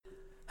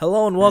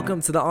Hello and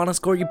welcome to the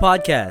Honest Corgi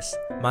Podcast.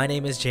 My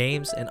name is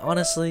James, and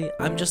honestly,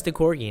 I'm just a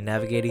corgi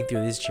navigating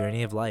through this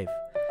journey of life.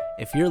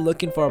 If you're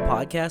looking for a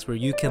podcast where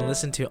you can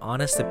listen to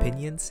honest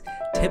opinions,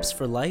 tips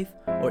for life,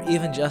 or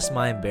even just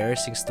my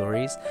embarrassing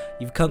stories,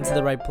 you've come to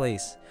the right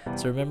place.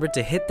 So remember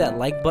to hit that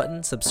like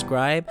button,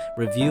 subscribe,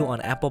 review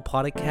on Apple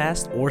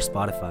Podcast or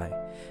Spotify.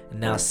 And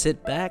now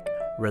sit back,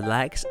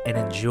 relax, and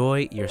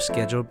enjoy your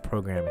scheduled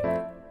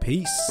programming.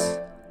 Peace.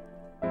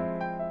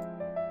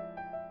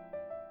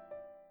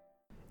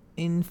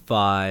 In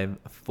 5,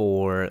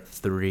 4,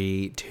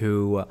 3,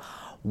 2,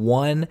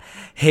 1.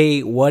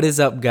 Hey, what is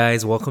up,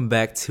 guys? Welcome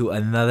back to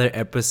another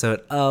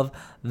episode of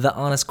the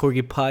Honest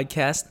Corgi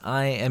Podcast.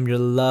 I am your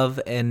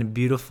loved and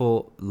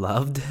beautiful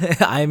loved.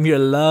 I am your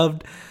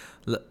loved.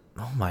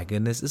 Oh my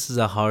goodness, this is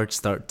a hard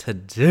start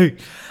today.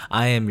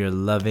 I am your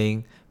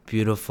loving,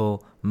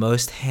 beautiful,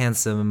 most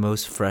handsome,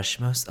 most fresh,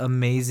 most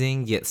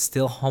amazing, yet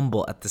still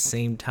humble at the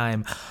same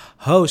time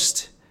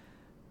host,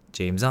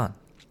 James On.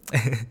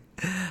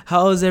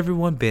 How has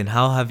everyone been?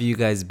 How have you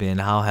guys been?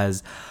 How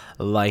has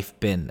life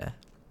been?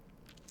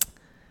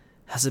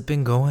 Has it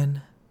been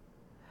going?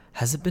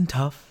 Has it been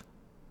tough?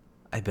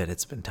 I bet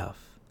it's been tough.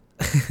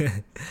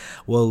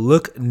 Well,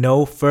 look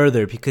no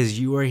further because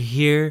you are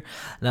here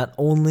not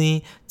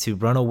only to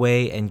run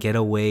away and get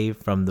away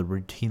from the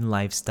routine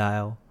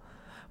lifestyle,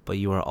 but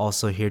you are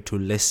also here to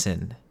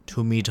listen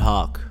to me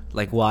talk.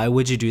 Like, why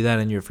would you do that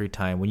in your free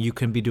time when you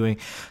can be doing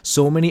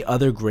so many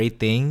other great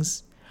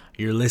things?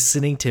 You're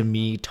listening to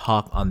me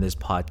talk on this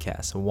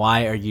podcast.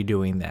 Why are you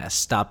doing that?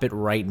 Stop it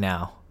right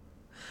now.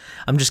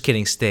 I'm just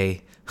kidding.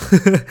 Stay.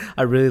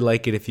 I really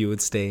like it if you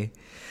would stay.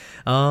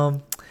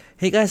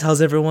 Hey guys,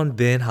 how's everyone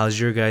been? How's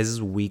your guys'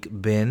 week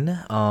been?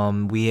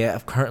 We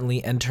have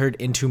currently entered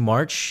into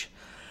March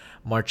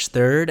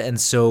 3rd, and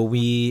so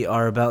we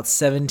are about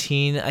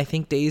 17, I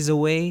think, days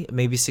away,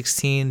 maybe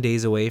 16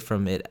 days away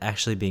from it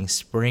actually being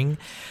spring.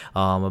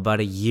 About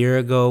a year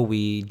ago,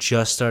 we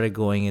just started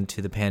going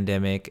into the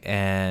pandemic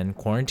and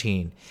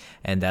quarantine,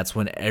 and that's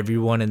when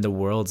everyone in the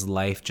world's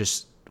life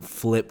just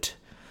flipped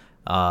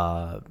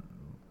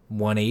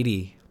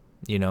 180,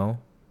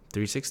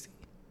 360,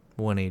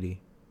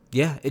 180.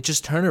 Yeah, it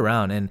just turned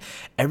around, and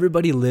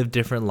everybody lived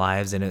different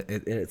lives, and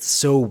it's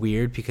so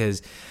weird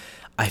because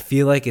I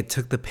feel like it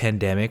took the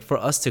pandemic for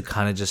us to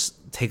kind of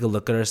just take a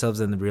look at ourselves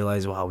and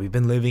realize, wow, we've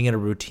been living in a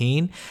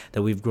routine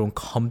that we've grown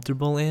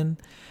comfortable in.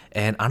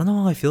 And I don't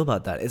know how I feel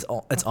about that.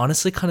 It's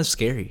honestly kind of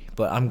scary,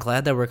 but I'm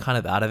glad that we're kind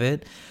of out of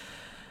it.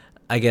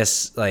 I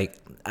guess, like,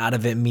 out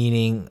of it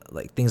meaning,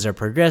 like, things are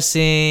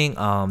progressing.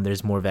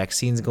 There's more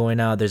vaccines going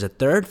out. There's a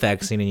third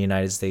vaccine in the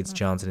United States,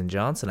 Johnson &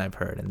 Johnson, I've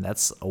heard. And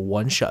that's a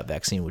one-shot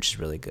vaccine, which is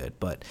really good.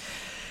 But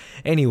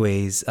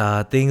anyways,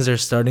 things are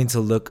starting to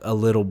look a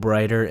little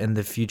brighter in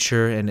the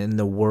future and in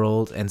the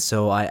world. And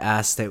so I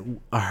ask that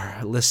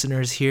our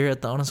listeners here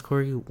at the Honest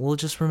Corgi will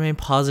just remain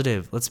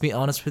positive. Let's be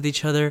honest with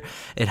each other.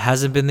 It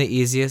hasn't been the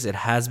easiest. It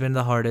has been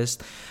the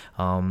hardest.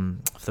 For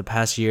the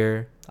past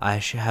year, I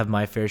should have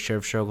my fair share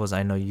of struggles.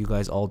 I know you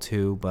guys all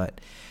too,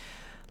 but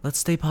let's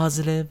stay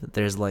positive.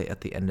 There's light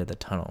at the end of the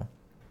tunnel.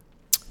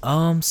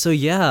 So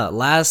yeah,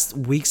 last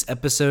week's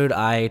episode,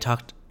 I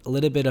talked a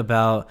little bit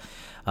about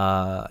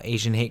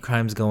Asian hate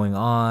crimes going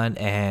on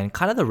and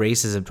kind of the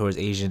racism towards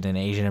Asian and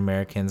Asian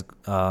Americans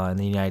in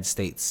the United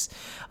States.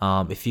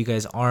 If you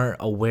guys aren't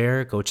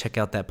aware, go check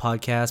out that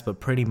podcast.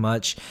 But pretty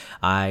much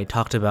I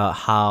talked about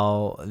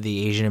how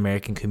the Asian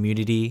American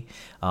community,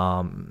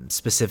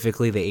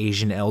 specifically the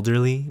Asian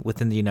elderly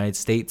within the United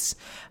States,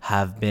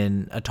 have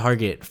been a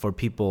target for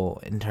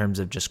people in terms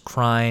of just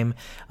crime,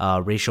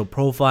 racial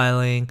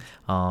profiling,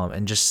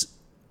 and just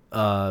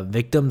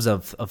victims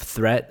of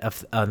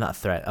theft,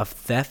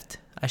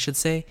 I should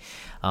say.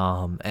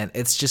 And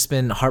it's just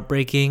been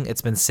heartbreaking.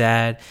 It's been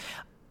sad.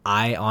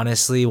 I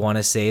honestly want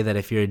to say that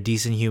if you're a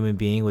decent human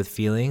being with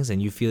feelings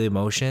and you feel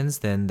emotions,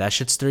 then that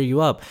should stir you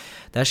up.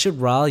 That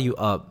should rile you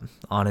up,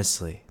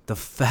 honestly. The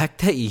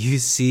fact that you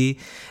see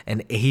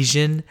an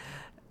Asian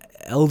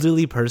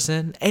elderly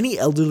person, any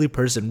elderly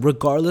person,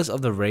 regardless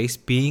of the race,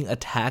 being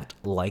attacked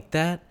like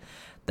that,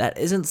 that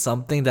isn't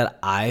something that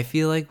I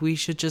feel like we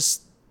should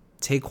just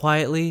take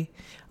quietly.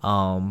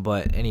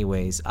 But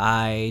anyways,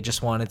 I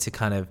just wanted to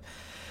kind of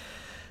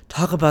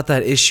talk about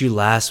that issue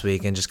last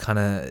week and just kind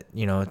of,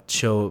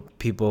 show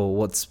people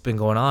what's been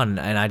going on.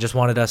 And I just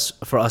wanted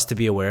for us to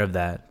be aware of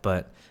that.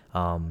 But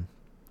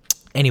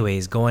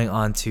anyways, going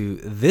on to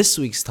this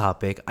week's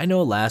topic, I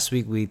know last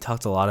week we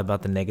talked a lot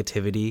about the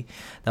negativity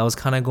that was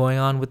kind of going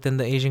on within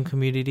the Asian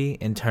community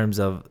in terms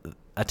of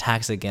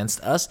attacks against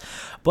us,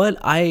 but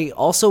I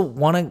also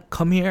want to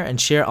come here and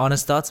share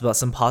honest thoughts about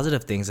some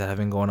positive things that have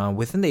been going on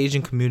within the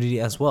Asian community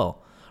as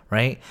well,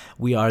 right?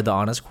 We are the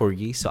Honest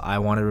Corgi, so I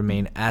want to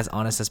remain as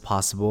honest as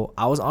possible.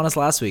 I was honest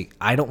last week.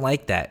 I don't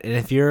like that, and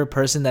if you're a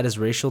person that is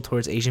racial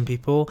towards Asian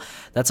people,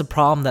 that's a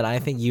problem that I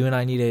think you and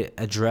I need to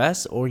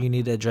address, or you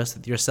need to address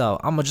with yourself.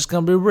 I'm just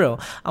gonna be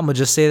real. I'm gonna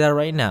just say that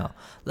right now.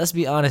 Let's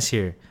be honest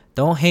here.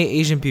 Don't hate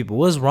Asian people.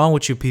 What's wrong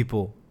with you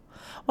people?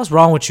 What's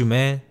wrong with you,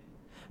 man?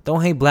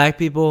 Don't hate black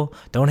people.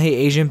 Don't hate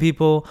Asian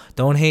people.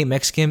 Don't hate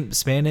Mexican,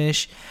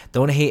 Spanish.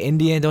 Don't hate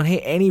Indian. Don't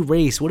hate any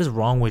race. What is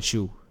wrong with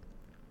you?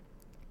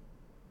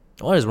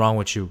 What is wrong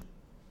with you?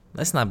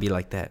 Let's not be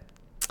like that.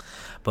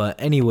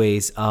 But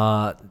anyways,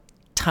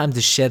 time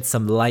to shed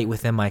some light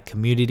within my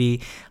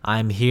community.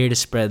 I'm here to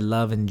spread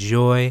love and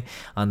joy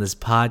on this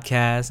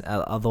podcast.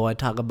 Although I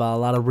talk about a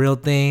lot of real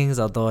things,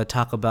 although I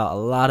talk about a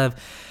lot of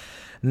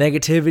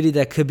negativity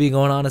that could be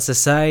going on in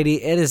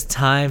society, it is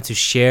time to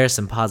share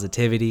some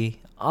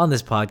positivity on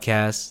this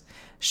podcast,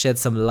 shed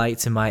some light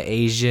to my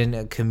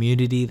Asian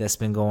community that's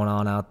been going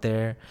on out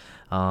there.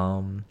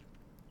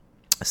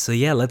 So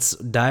yeah, let's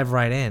dive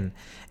right in.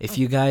 If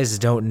you guys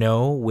don't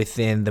know,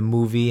 within the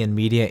movie and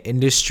media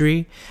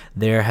industry,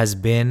 there has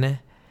been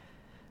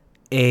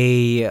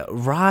a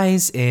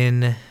rise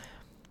in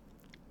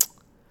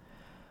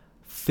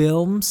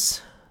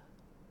films,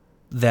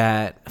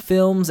 and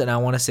I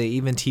want to say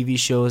even TV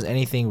shows,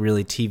 anything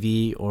really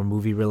TV or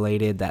movie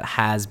related that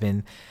has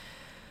been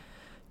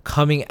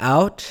coming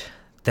out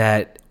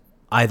that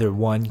either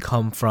one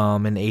come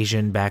from an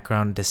Asian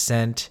background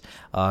descent,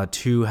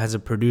 two has a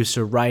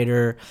producer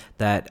writer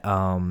that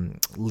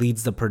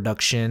leads the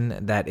production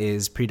that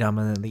is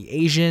predominantly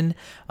Asian,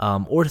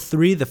 or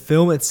three, the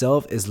film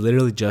itself is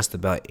literally just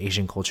about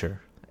Asian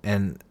culture.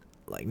 And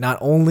like, not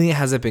only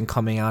has it been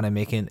coming out and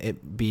making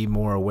it be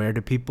more aware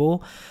to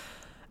people,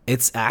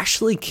 it's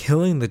actually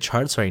killing the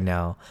charts right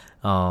now.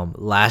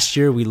 Last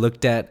year we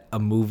looked at a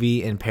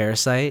movie in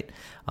Parasite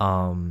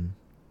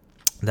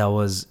that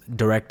was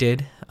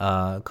directed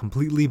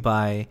completely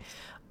by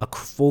a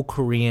full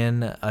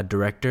Korean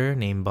director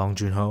named Bong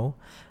Joon-ho,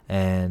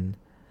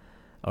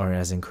 or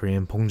as in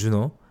Korean, Bong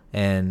Joon-ho,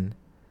 and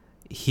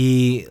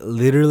he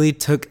literally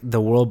took the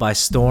world by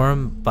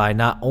storm by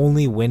not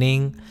only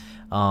winning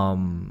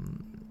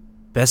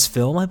best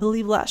film, I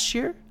believe, last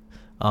year,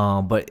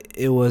 but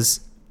it was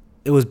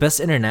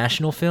best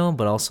international film,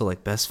 but also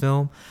like best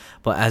film.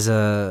 But as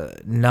a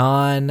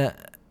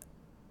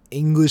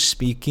English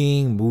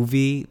speaking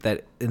movie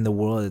that in the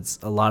world, it's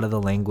a lot of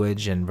the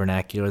language and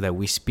vernacular that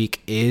we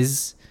speak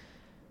is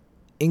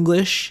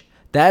English.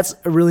 That's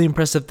a really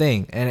impressive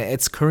thing, and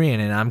it's Korean,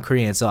 and I'm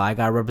Korean, so I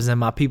gotta represent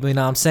my people, you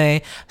know what I'm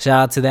saying? Shout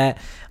out to that.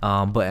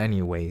 But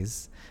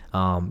anyways,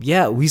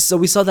 yeah, we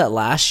saw that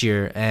last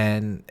year,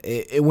 and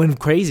it went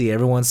crazy.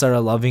 Everyone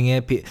started loving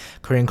it.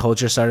 Korean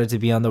culture started to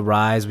be on the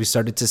rise. We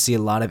started to see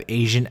a lot of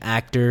Asian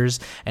actors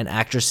and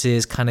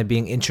actresses kind of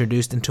being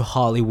introduced into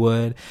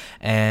Hollywood,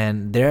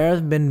 and there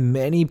have been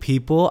many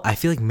people, I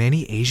feel like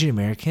many Asian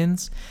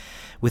Americans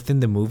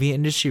within the movie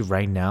industry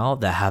right now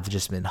that have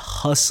just been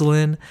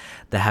hustling,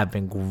 that have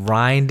been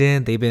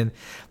grinding. They've been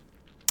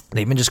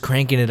just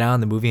cranking it out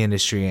in the movie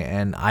industry,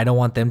 and I don't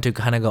want them to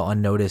kind of go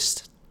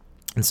unnoticed.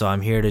 And so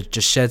I'm here to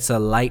just shed a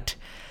light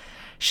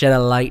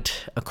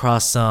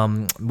across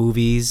some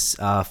movies,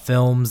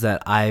 films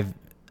that I've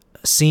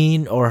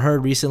seen or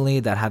heard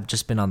recently that have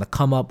just been on the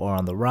come up or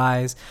on the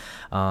rise.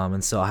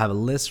 And so I have a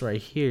list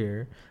right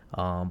here.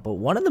 But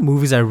one of the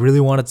movies I really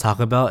want to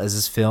talk about is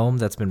this film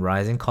that's been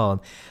rising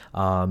called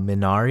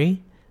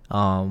Minari.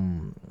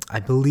 I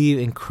believe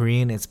in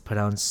Korean it's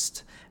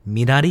pronounced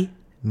Minari.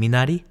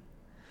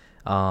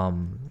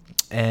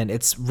 And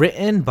it's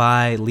written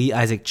by Lee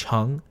Isaac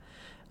Chung.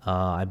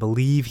 I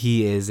believe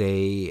he is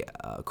a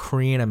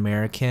Korean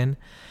American,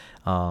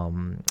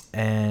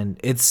 and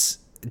it's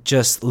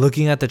just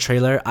looking at the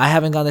trailer. I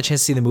haven't gotten the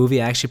chance to see the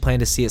movie. I actually plan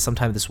to see it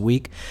sometime this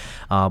week,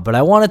 but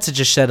I wanted to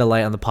just shed a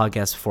light on the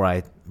podcast before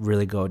I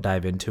really go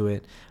dive into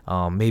it.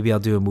 Maybe I'll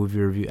do a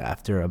movie review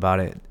after about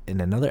it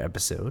in another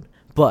episode.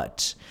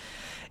 But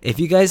if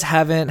you guys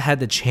haven't had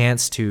the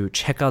chance to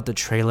check out the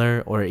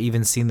trailer or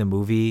even seen the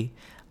movie,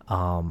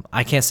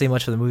 I can't say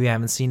much for the movie. I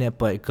haven't seen it,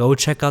 but go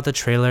check out the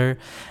trailer.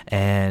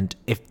 And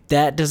if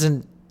that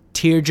doesn't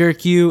tear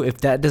jerk you, if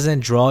that doesn't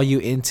draw you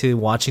into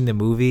watching the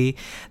movie,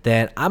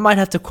 then I might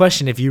have to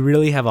question if you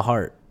really have a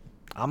heart.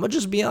 I'm gonna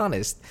just be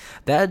honest.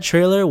 That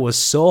trailer was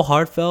so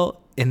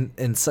heartfelt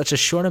in such a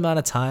short amount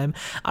of time.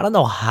 I don't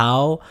know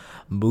how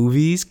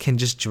movies can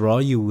just draw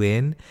you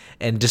in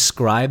and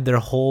describe their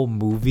whole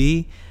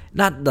movie.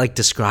 Not like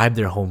describe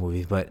their whole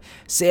movie, but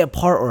say a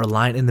part or a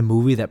line in the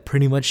movie that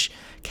pretty much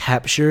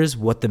captures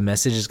what the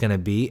message is going to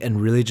be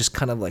and really just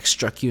kind of like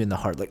struck you in the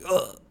heart. Like,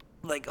 ugh,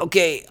 like,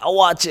 okay, I'll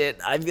watch it.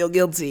 I feel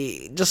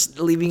guilty. Just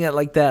leaving it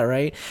like that,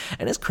 right?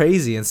 And it's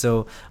crazy. And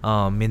so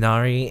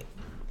Minari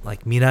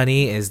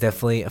is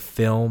definitely a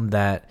film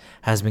that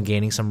has been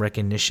gaining some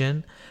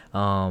recognition.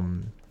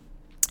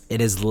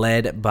 It is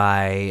led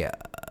by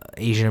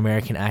Asian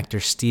American actor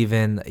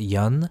Steven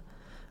Yeun.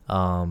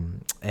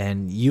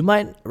 And you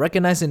might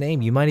recognize the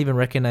name. You might even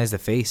recognize the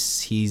face.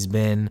 He's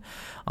been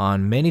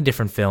on many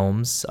different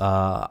films.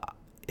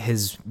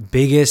 His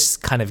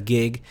biggest kind of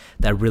gig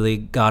that really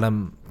got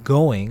him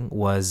going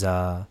was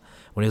when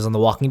he was on The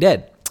Walking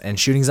Dead and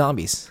shooting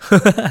zombies.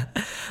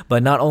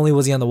 But not only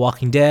was he on The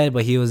Walking Dead,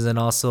 but he was in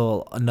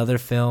also another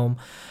film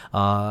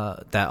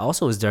that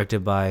also was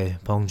directed by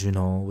Bong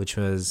Joon-ho, which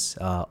was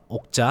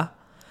Okja.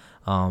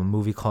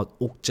 movie called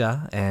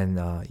Okja, and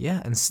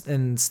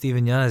and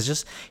Steven Yeun is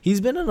just,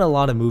 he's been in a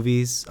lot of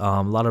movies,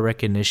 a lot of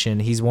recognition.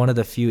 He's one of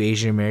the few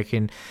Asian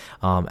American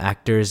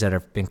actors that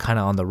have been kind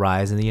of on the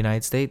rise in the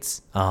United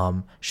States.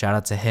 Shout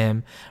out to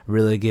him,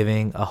 really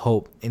giving a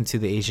hope into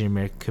the Asian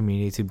American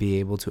community to be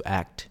able to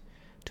act,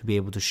 to be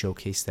able to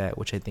showcase that,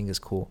 which I think is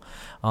cool.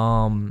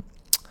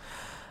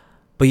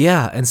 But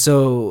yeah, and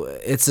so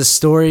it's a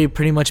story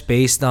pretty much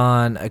based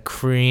on a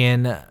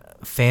Korean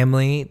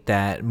family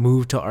that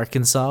moved to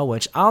Arkansas,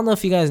 which I don't know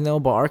if you guys know,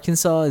 but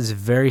Arkansas is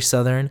very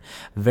southern,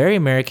 very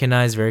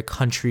Americanized, very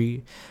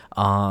country.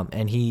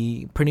 And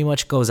he pretty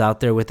much goes out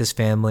there with his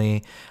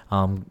family,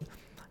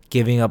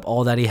 giving up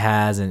all that he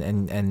has,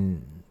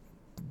 and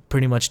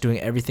pretty much doing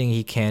everything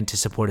he can to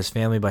support his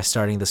family by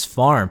starting this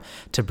farm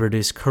to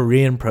produce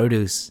Korean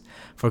produce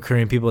for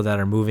Korean people that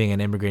are moving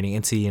and immigrating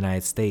into the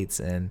United States.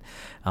 And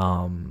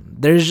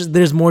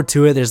there's more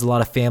to it. There's a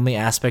lot of family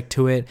aspect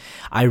to it.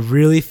 I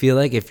really feel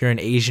like if you're an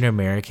Asian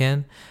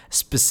American,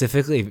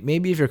 specifically,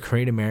 maybe if you're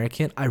Korean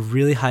American, I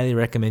really highly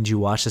recommend you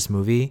watch this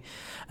movie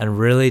and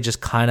really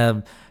just kind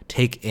of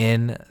take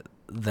in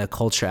the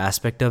culture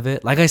aspect of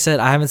it. Like I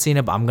said, I haven't seen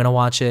it, but I'm gonna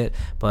watch it.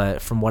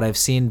 But from what I've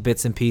seen,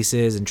 bits and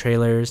pieces and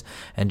trailers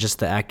and just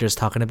the actors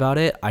talking about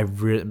it, I've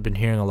been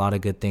hearing a lot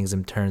of good things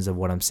in terms of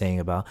what I'm saying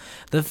about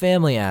the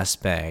family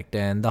aspect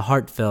and the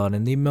heartfelt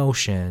and the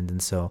emotion.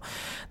 And so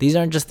these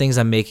aren't just things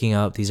I'm making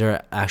up. These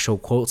are actual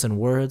quotes and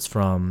words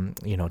from,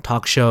 you know,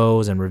 talk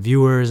shows and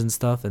reviewers and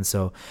stuff. And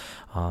so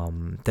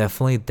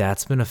definitely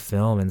that's been a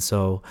film. And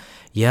so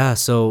yeah,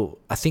 so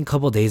I think a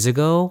couple days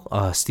ago,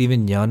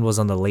 Steven Yeun was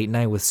on the Late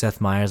Night with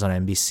Seth Meyers on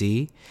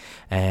NBC,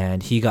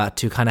 and he got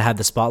to kind of have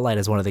the spotlight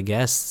as one of the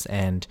guests.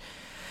 And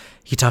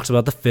he talked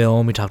about the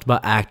film, he talked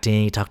about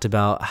acting, he talked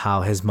about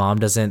how his mom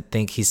doesn't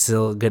think he's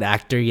still a good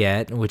actor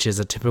yet, which is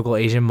a typical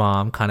Asian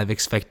mom, kind of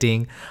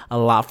expecting a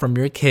lot from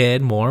your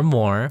kid, more and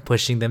more,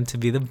 pushing them to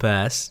be the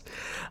best.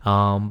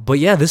 But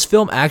yeah, this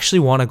film actually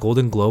won a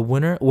Golden Globe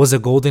winner, was a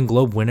Golden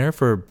Globe winner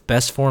for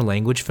Best Foreign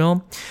Language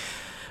Film,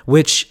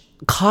 which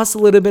caused a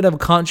little bit of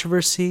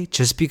controversy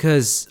just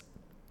because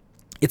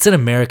it's an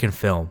American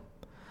film.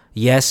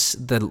 Yes,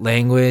 the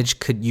language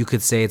you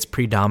could say it's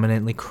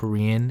predominantly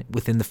Korean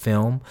within the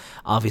film,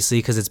 obviously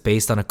because it's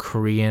based on a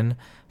Korean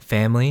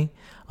family.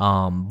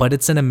 But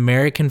it's an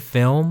American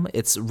film.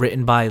 It's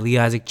written by Lee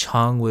Isaac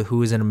Chung,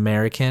 who is an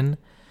American.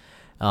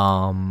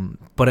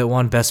 But it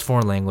won Best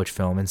Foreign Language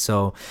Film, and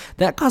so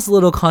that caused a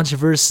little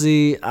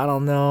controversy. I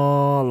don't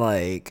know,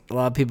 like a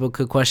lot of people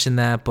could question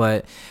that,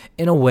 but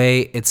in a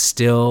way, it's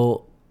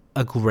still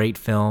a great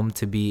film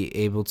to be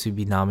able to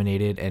be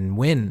nominated and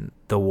win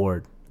the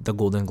award, the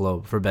Golden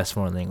Globe for Best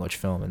Foreign Language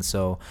Film. And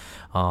so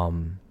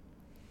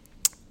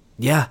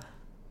yeah,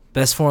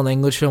 Best Foreign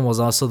Language Film was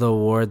also the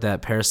award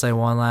that Parasite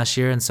won last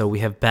year. And so we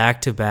have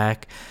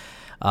back-to-back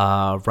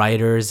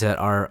writers that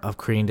are of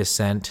Korean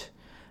descent.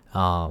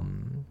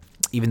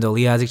 Even though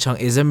Lee Isaac Chung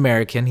is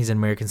American, he's an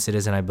American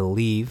citizen, I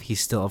believe, he's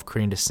still of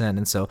Korean descent.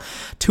 And so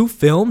two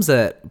films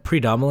that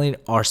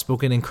predominantly are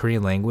spoken in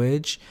Korean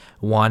language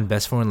won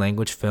Best Foreign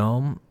Language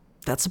Film.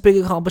 That's a big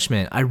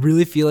accomplishment. I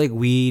really feel like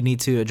we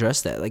need to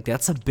address that. Like,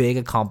 that's a big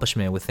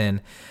accomplishment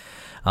within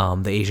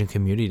the Asian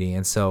community.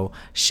 And so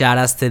shout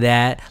outs to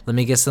that. Let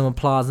me get some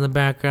applause in the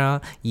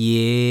background.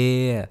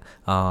 Yeah.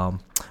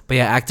 But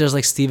yeah, actors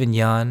like Steven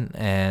Yeun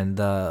and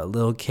the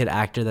little kid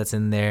actor that's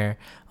in there.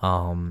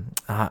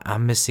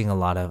 I'm missing a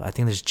lot of, I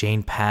think there's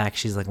Jane Pak.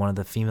 She's like one of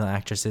the female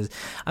actresses.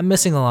 I'm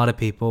missing a lot of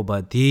people,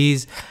 but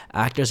these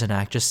actors and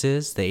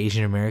actresses, the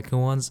Asian American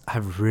ones,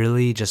 have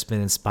really just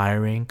been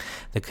inspiring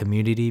the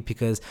community,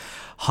 because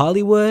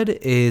Hollywood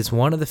is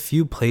one of the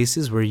few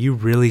places where you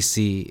really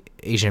see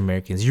Asian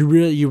Americans.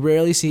 You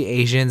rarely see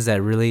Asians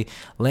that really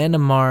land a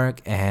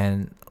mark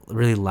and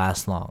really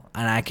last long.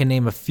 And I can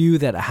name a few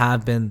that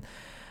have been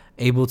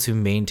able to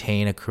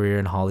maintain a career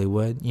in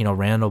Hollywood. You know,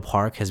 Randall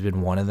Park has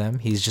been one of them.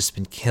 He's just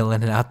been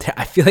killing it out there.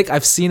 I feel like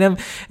I've seen him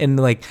in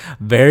like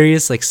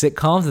various like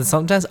sitcoms, and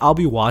sometimes I'll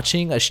be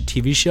watching a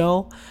TV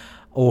show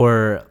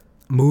or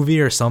movie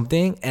or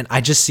something, and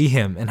I just see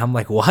him and I'm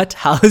like, what?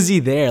 How is he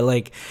there?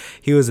 Like,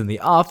 he was in The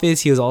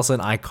Office. He was also in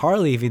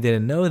iCarly, if you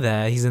didn't know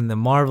that. He's in the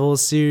Marvel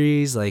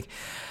series. Like,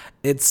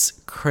 it's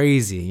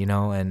crazy, you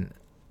know.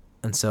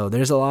 And so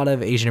there's a lot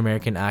of Asian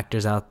American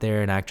actors out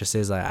there and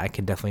actresses. I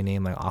could definitely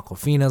name, like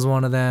Awkwafina's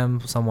one of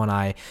them, someone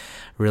I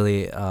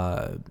really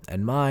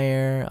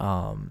admire.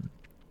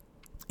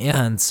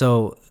 Yeah, and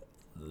so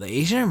the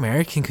Asian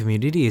American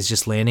community is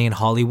just landing in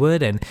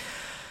Hollywood, and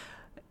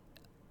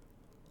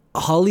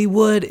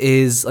Hollywood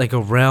is like a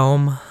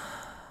realm,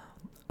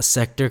 a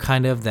sector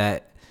kind of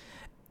that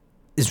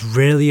is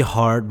really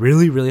hard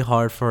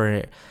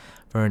for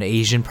an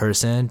Asian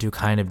person to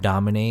kind of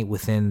dominate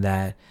within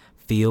that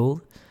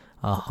field.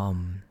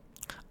 I'm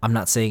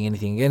not saying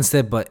anything against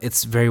it, but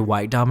it's very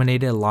white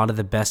dominated. A lot of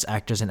the best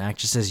actors and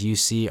actresses you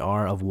see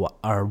are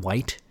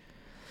white.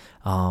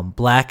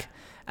 Black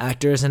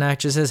actors and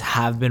actresses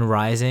have been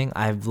rising.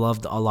 I've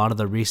loved a lot of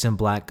the recent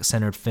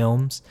black-centered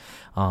films.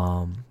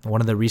 One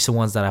of the recent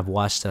ones that I've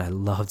watched that I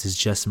loved is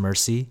Just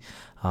Mercy,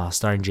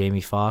 starring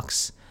Jamie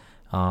Foxx.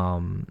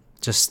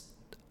 Just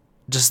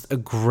a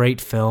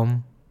great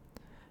film.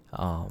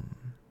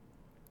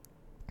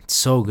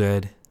 So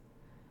good.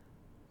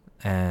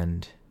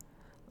 And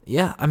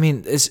yeah, I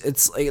mean,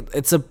 it's a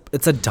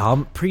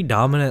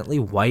predominantly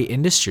white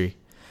industry,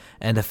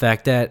 and the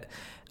fact that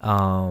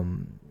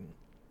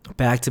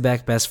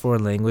back-to-back best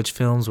foreign language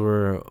films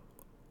were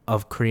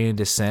of Korean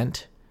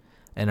descent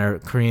and are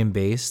Korean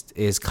based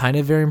is kind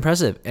of very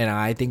impressive, and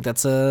I think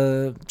that's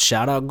a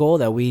shout out goal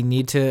that we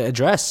need to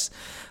address.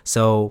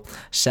 So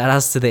shout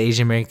outs to the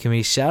Asian American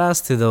community, shout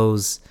outs to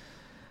those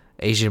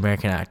Asian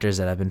American actors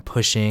that have been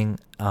pushing,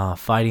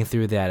 fighting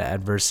through that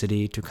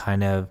adversity to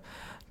kind of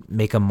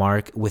make a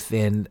mark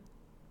within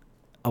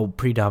a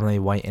predominantly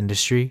white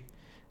industry.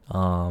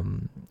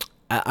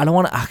 I don't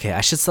want to. Okay, I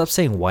should stop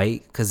saying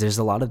white because there's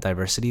a lot of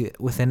diversity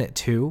within it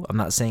too. I'm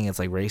not saying it's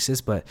like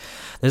racist, but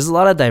there's a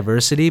lot of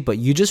diversity. But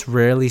you just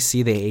rarely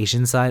see the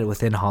Asian side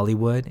within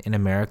Hollywood in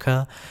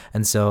America,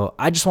 and so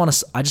I just want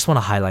to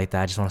highlight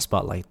that. I just want to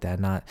spotlight that,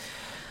 not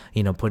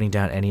putting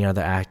down any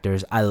other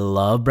actors. I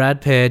love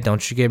Brad Pitt.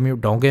 Don't get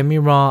me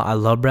wrong. I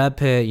love Brad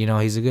Pitt.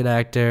 He's a good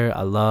actor.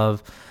 I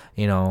love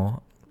Chris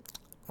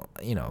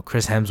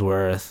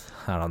Hemsworth.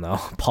 I don't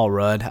know, Paul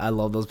Rudd. I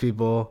love those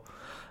people.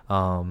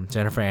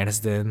 Jennifer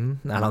Aniston.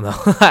 I don't know.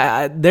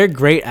 They're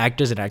great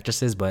actors and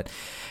actresses, but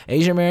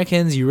Asian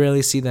Americans, you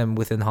rarely see them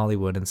within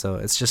Hollywood, and so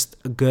it's just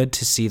good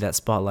to see that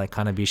spotlight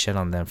kind of be shed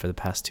on them for the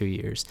past 2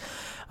 years.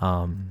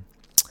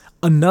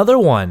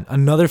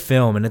 Another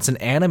film, and it's an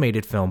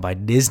animated film by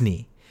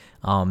Disney.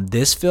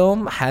 This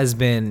film has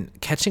been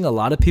catching a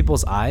lot of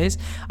people's eyes.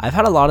 I've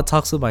had a lot of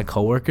talks with my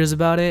coworkers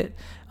about it,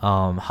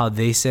 how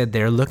they said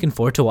they're looking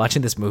forward to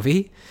watching this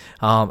movie.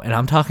 And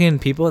I'm talking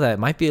people that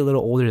might be a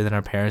little older than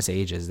our parents'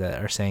 ages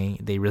that are saying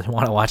they really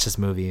want to watch this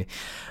movie.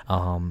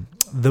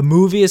 The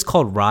movie is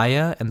called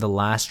Raya and the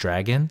Last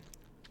Dragon.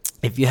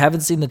 If you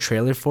haven't seen the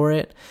trailer for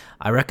it,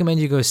 I recommend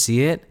you go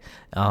see it,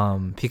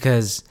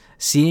 because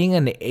seeing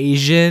an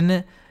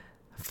Asian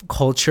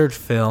cultured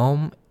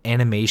film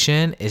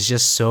animation is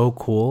just so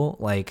cool.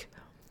 Like,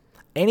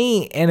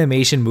 any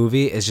animation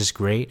movie is just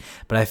great,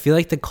 but I feel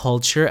like the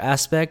culture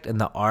aspect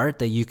and the art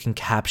that you can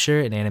capture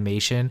in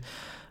animation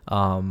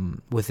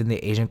within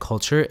the Asian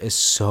culture is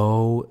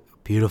so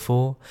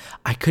beautiful.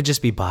 I could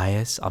just be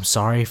biased. I'm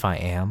sorry if I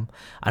am.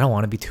 I don't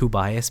want to be too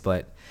biased,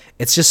 but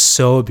it's just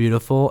so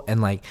beautiful.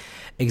 And like,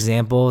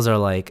 examples are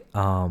like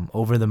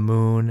Over the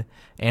Moon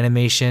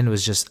animation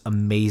was just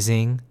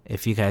amazing,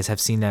 if you guys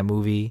have seen that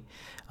movie.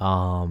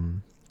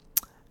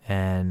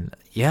 And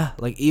yeah,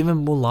 like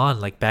even Mulan,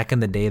 like back in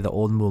the day, the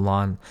old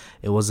Mulan,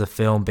 it was a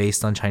film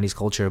based on Chinese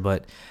culture,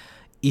 but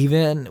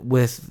even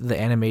with the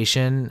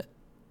animation,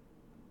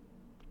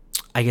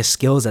 I guess,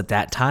 skills at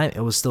that time,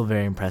 it was still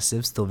very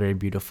impressive, still very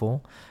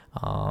beautiful.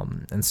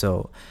 And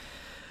so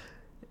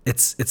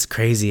it's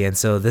crazy. And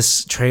so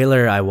this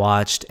trailer I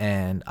watched,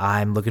 and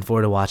I'm looking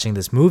forward to watching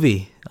this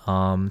movie.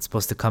 It's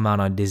supposed to come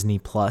out on Disney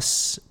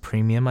Plus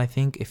Premium, I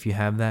think, if you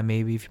have that,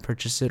 maybe if you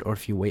purchase it, or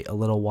if you wait a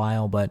little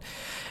while. But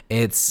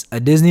it's a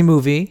Disney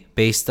movie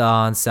based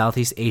on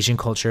Southeast Asian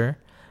culture.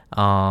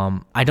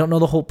 I don't know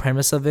the whole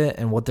premise of it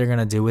and what they're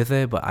gonna do with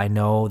it, but I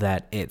know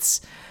that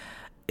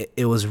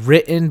it was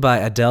written by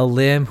Adele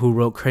Lim, who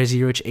wrote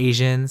Crazy Rich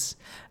Asians,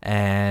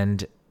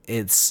 and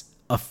it's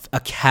a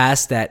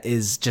cast that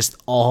is just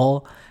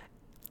all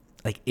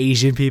like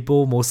Asian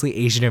people, mostly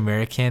Asian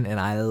American, and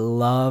I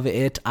love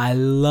it. I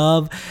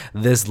love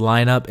this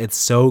lineup. It's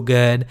so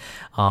good.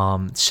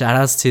 Shout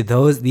outs to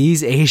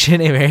these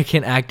Asian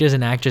American actors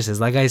and actresses.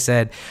 Like I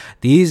said,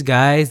 these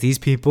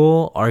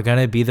people are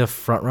gonna be the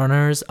front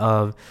runners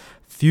of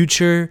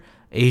future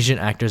Asian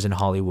actors in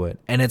Hollywood,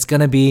 and it's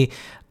gonna be,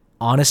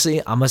 honestly,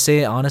 I'm gonna say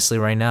it honestly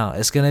right now,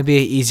 it's gonna be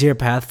an easier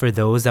path for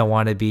those that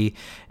want to be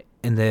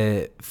in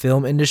the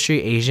film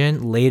industry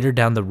Asian later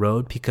down the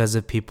road, because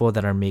of people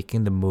that are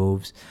making the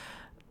moves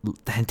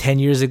 10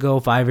 years ago,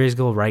 5 years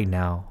ago, right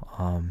now.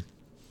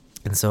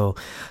 And so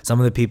some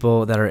of the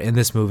people that are in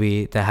this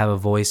movie that have a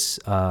voice,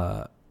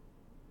 that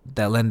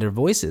lend their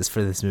voices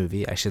for this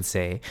movie, I should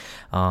say,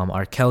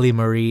 are Kelly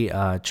Marie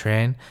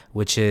Tran,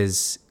 which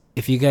is,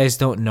 if you guys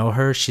don't know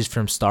her, she's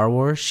from Star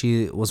Wars.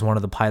 She was one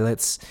of the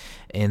pilots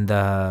in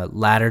the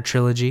latter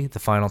trilogy, the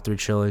final 3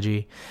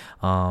 trilogy,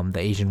 the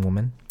Asian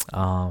woman.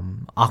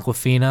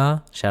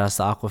 Awkwafina, shout outs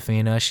to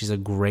Awkwafina, she's a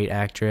great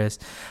actress.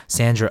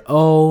 Sandra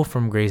Oh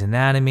from Grey's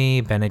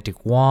Anatomy,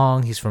 Benedict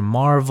Wong, he's from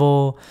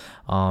Marvel,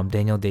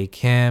 Daniel Day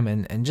Kim,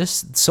 and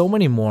just so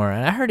many more.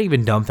 And I heard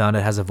even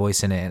Dumbfounded has a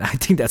voice in it, and I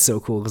think that's so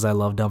cool because I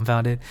love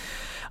Dumbfounded.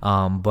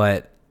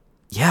 But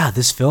yeah,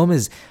 this film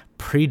is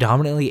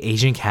predominantly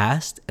Asian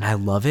cast, and I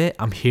love it.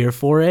 I'm here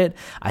for it.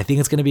 I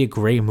think it's gonna be a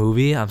great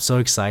movie. I'm so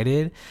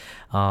excited.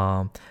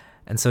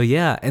 And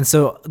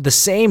so the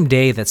same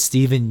day that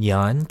Steven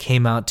Yeun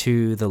came out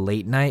to the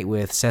late night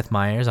with Seth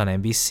Meyers on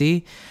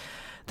NBC,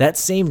 that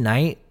same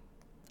night,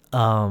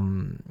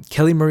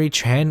 Kelly Marie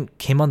Tran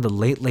came on the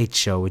Late Late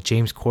Show with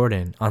James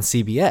Corden on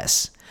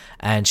CBS,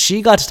 and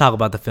she got to talk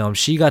about the film.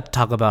 She got to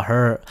talk about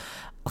her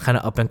kind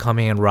of up and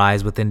coming and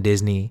rise within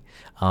Disney,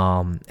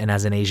 and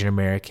as an Asian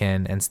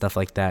American and stuff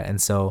like that.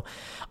 And so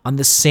on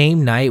the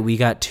same night, we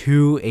got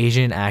two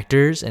Asian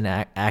actors and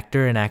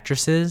actor and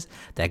actresses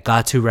that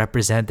got to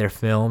represent their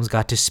films,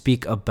 got to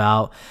speak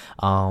about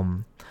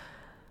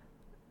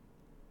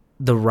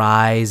the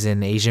rise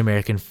in Asian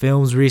American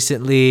films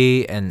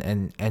recently,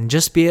 and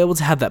just be able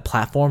to have that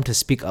platform to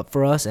speak up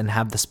for us and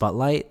have the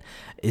spotlight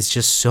is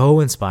just so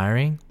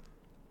inspiring.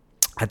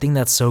 I think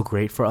that's so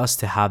great for us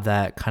to have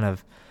that kind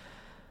of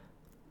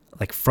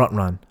like front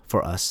run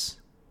for us.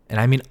 And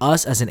I mean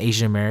us as an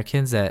Asian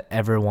Americans that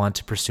ever want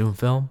to pursue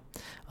film.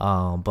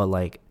 But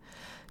like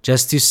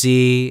just to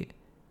see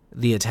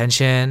the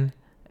attention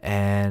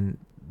and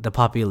the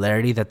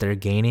popularity that they're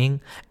gaining,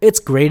 it's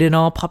great and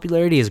all.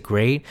 Popularity is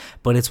great,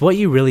 but it's what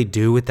you really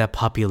do with that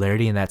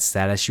popularity and that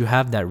status you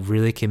have that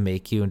really can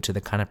make you into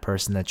the kind of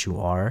person that you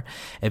are.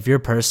 If you're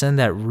a person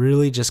that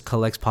really just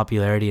collects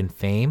popularity and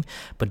fame,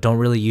 but don't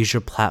really use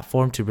your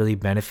platform to really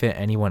benefit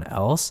anyone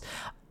else,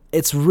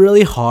 it's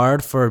really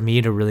hard for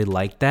me to really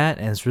like that,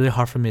 and it's really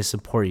hard for me to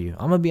support you.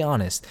 I'm gonna be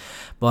honest.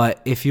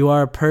 But if you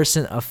are a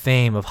person of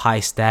fame, of high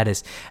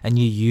status, and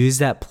you use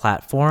that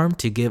platform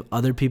to give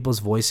other people's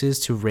voices,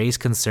 to raise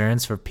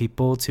concerns for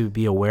people to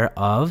be aware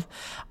of,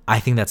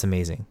 I think that's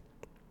amazing.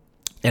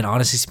 And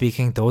honestly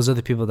speaking, those are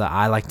the people that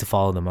I like to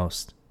follow the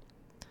most.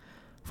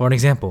 For an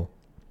example,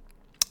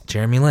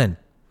 Jeremy Lin.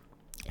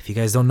 If you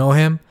guys don't know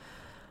him,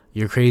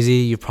 you're crazy.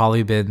 You've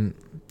probably been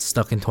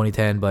stuck in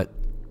 2010, but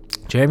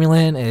Jeremy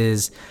Lin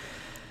is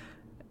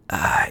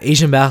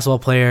Asian basketball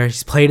player.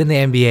 He's played in the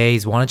NBA.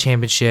 He's won a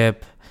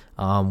championship.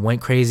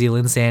 Went crazy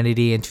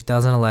Linsanity in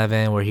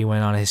 2011, where he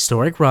went on a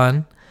historic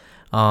run.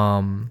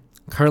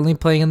 Currently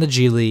playing in the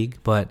G League,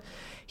 but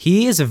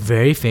he is a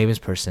very famous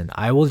person.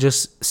 I will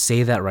just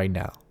say that right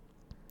now.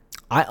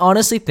 I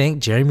honestly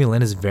think Jeremy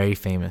Lin is very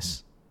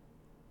famous.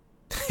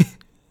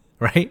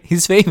 Right?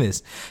 He's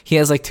famous. He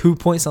has like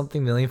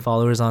 2-point-something million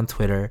followers on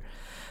Twitter,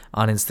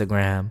 on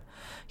Instagram.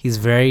 He's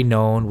very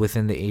known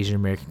within the Asian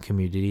American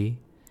community,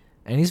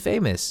 and he's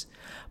famous.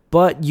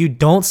 But you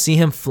don't see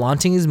him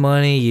flaunting his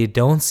money. You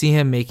don't see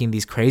him making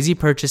these crazy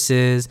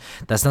purchases.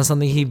 That's not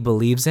something he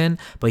believes in.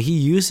 But he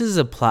uses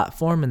a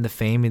platform and the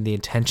fame and the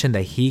attention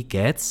that he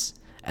gets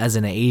as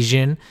an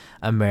Asian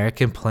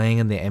American playing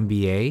in the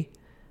NBA,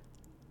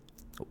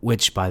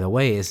 which, by the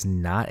way, is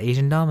not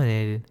Asian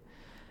dominated.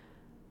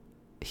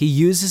 He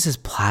uses his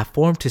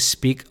platform to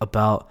speak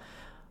about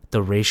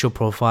the racial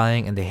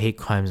profiling and the hate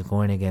crimes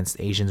going against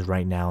Asians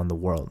right now in the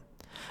world.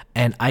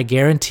 And I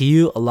guarantee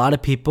you, a lot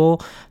of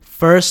people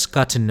first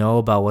got to know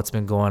about what's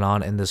been going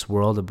on in this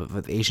world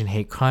with Asian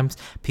hate crimes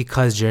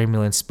because Jeremy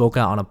Lin spoke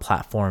out on a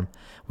platform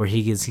where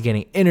he's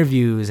getting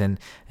interviews and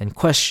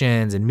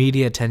questions and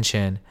media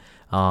attention.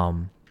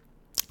 And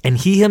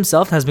he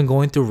himself has been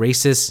going through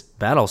racist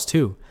battles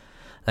too.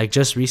 Like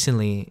just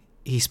recently,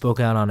 he spoke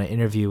out on an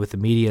interview with the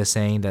media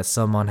saying that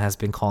someone has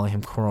been calling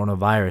him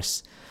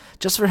coronavirus.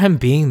 Just for him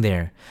being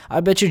there.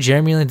 I bet you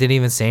Jeremy Lin didn't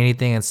even say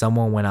anything and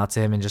someone went out to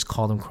him and just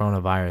called him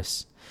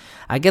coronavirus.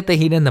 I get the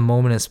heat in the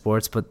moment in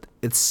sports, but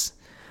it's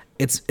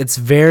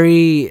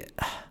very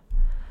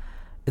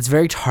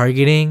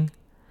targeting.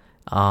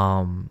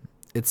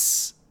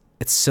 It's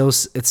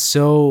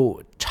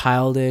so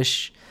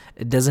childish.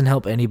 It doesn't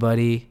help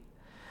anybody.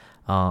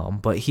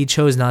 But he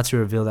chose not to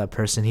reveal that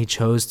person. He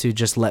chose to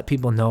just let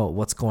people know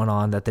what's going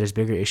on, that there's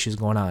bigger issues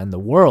going on in the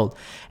world,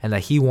 and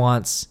that he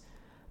wants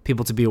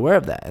people to be aware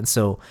of that. And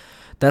so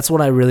that's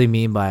what I really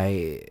mean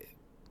by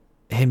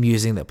him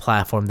using the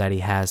platform that he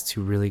has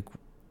to really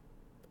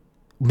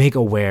make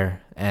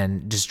aware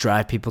and just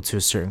drive people to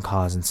a certain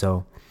cause. And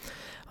so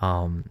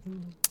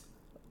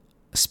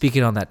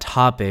speaking on that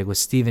topic, with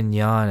Steven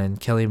Yeun and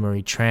Kelly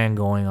Marie Tran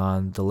going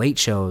on the late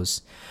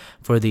shows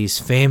for these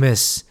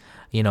famous,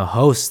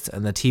 hosts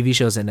and the TV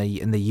shows in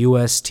the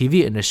US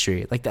TV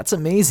industry, like that's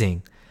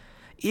amazing.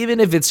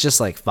 Even if it's just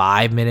like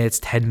 5 minutes,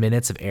 10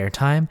 minutes of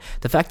airtime,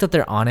 the fact that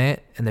they're on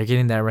it and they're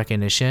getting that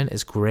recognition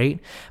is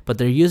great. But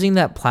they're using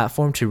that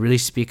platform to really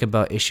speak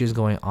about issues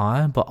going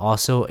on, but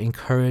also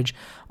encourage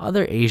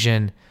other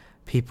Asian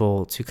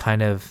people to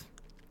kind of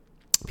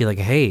be like,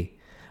 hey,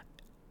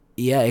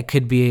 yeah, it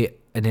could be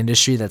an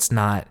industry that's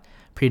not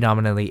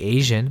predominantly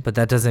Asian, but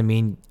that doesn't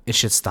mean it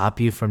should stop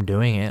you from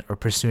doing it or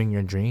pursuing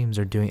your dreams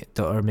or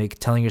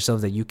telling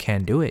yourself that you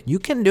can do it. You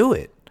can do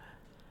it.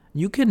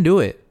 You can do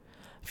it.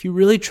 If you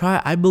really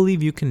try, I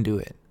believe you can do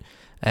it.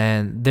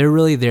 And they're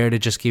really there to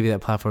just give you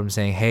that platform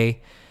saying,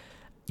 hey,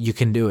 you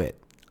can do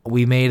it.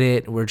 We made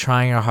it. We're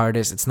trying our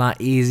hardest. It's not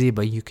easy,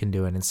 but you can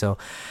do it. And so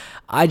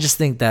I just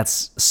think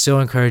that's so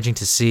encouraging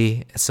to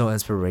see. It's so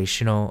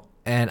inspirational.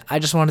 And I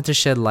just wanted to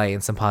shed light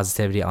and some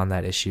positivity on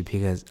that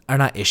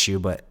issue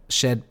but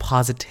shed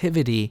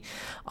positivity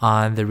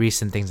on the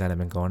recent things that have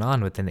been going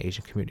on within the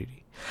Asian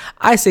community.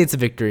 I say it's a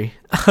victory.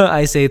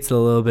 I say it's a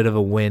little bit of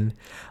a win.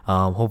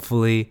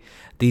 Hopefully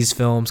these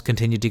films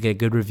continue to get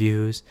good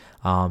reviews.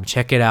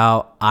 Check it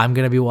out. I'm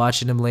going to be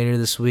watching them later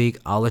this week.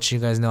 I'll let you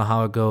guys know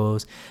how it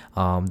goes.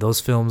 Those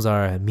films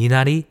are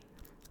Minari,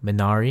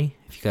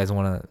 if you guys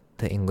want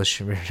the English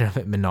version of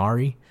it,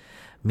 Minari.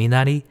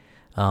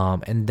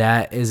 And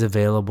that is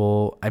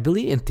available, I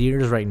believe, in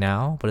theaters right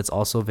now, but it's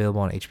also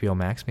available on HBO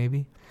Max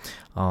maybe.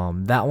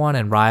 That one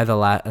and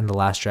Raya and the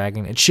Last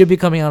Dragon. It should be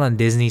coming out on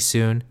Disney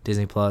soon,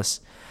 Disney Plus.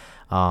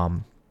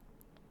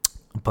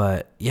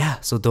 But yeah,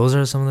 so those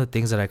are some of the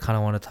things that I kind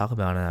of want to talk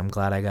about, and I'm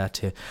glad I got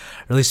to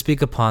really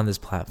speak upon this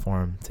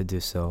platform to do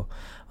so.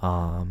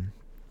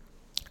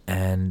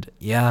 And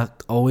yeah,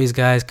 always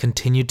guys,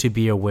 continue to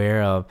be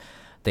aware of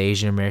the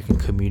Asian American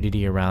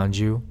community around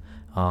you.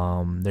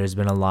 There's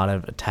been a lot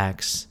of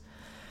attacks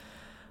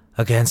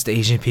against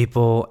Asian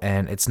people,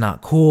 and it's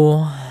not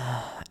cool.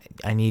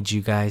 I need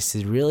you guys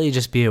to really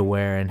just be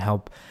aware and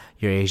help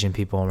your Asian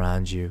people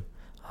around you.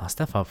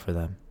 Step up for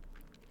them.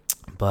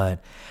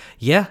 But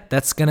yeah,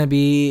 that's going to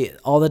be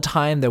all the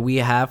time that we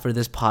have for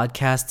this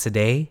podcast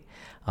today.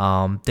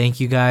 Thank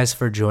you guys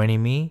for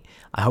joining me.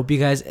 I hope you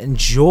guys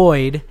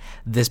enjoyed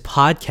this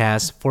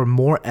podcast. For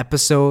more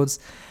episodes,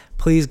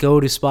 please go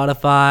to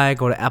Spotify,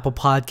 go to Apple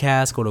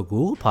Podcasts, go to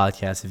Google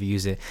Podcasts if you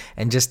use it,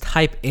 and just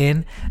type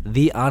in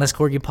The Honest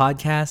Corgi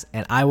Podcast,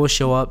 and I will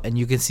show up, and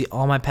you can see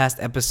all my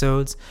past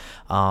episodes.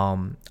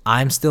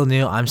 I'm still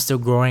new. I'm still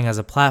growing as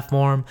a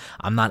platform.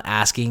 I'm not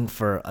asking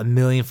for 1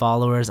 million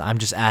followers. I'm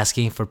just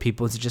asking for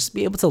people to just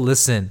be able to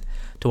listen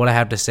to what I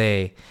have to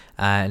say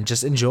and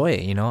just enjoy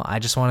it. I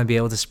just want to be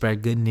able to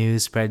spread good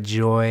news, spread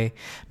joy,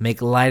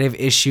 make light of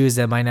issues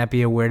that might not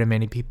be aware to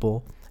many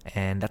people.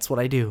 And that's what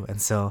I do.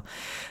 And so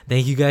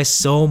thank you guys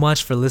so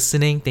much for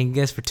listening. Thank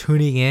you guys for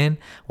tuning in,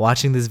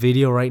 watching this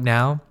video right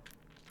now,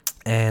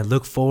 and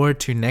look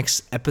forward to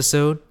next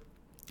episode.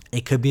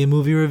 It could be a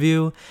movie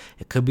review.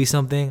 It could be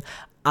something.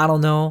 I don't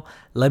know.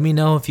 Let me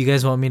know if you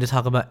guys want me to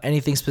talk about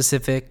anything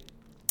specific.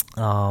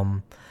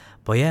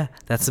 But yeah,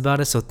 that's about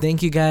it. So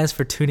thank you guys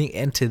for tuning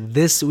into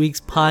this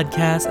week's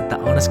podcast at The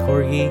Honest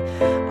Corgi.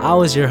 I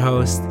was your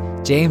host,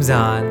 James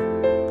On.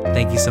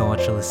 Thank you so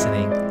much for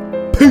listening.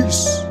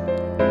 Peace.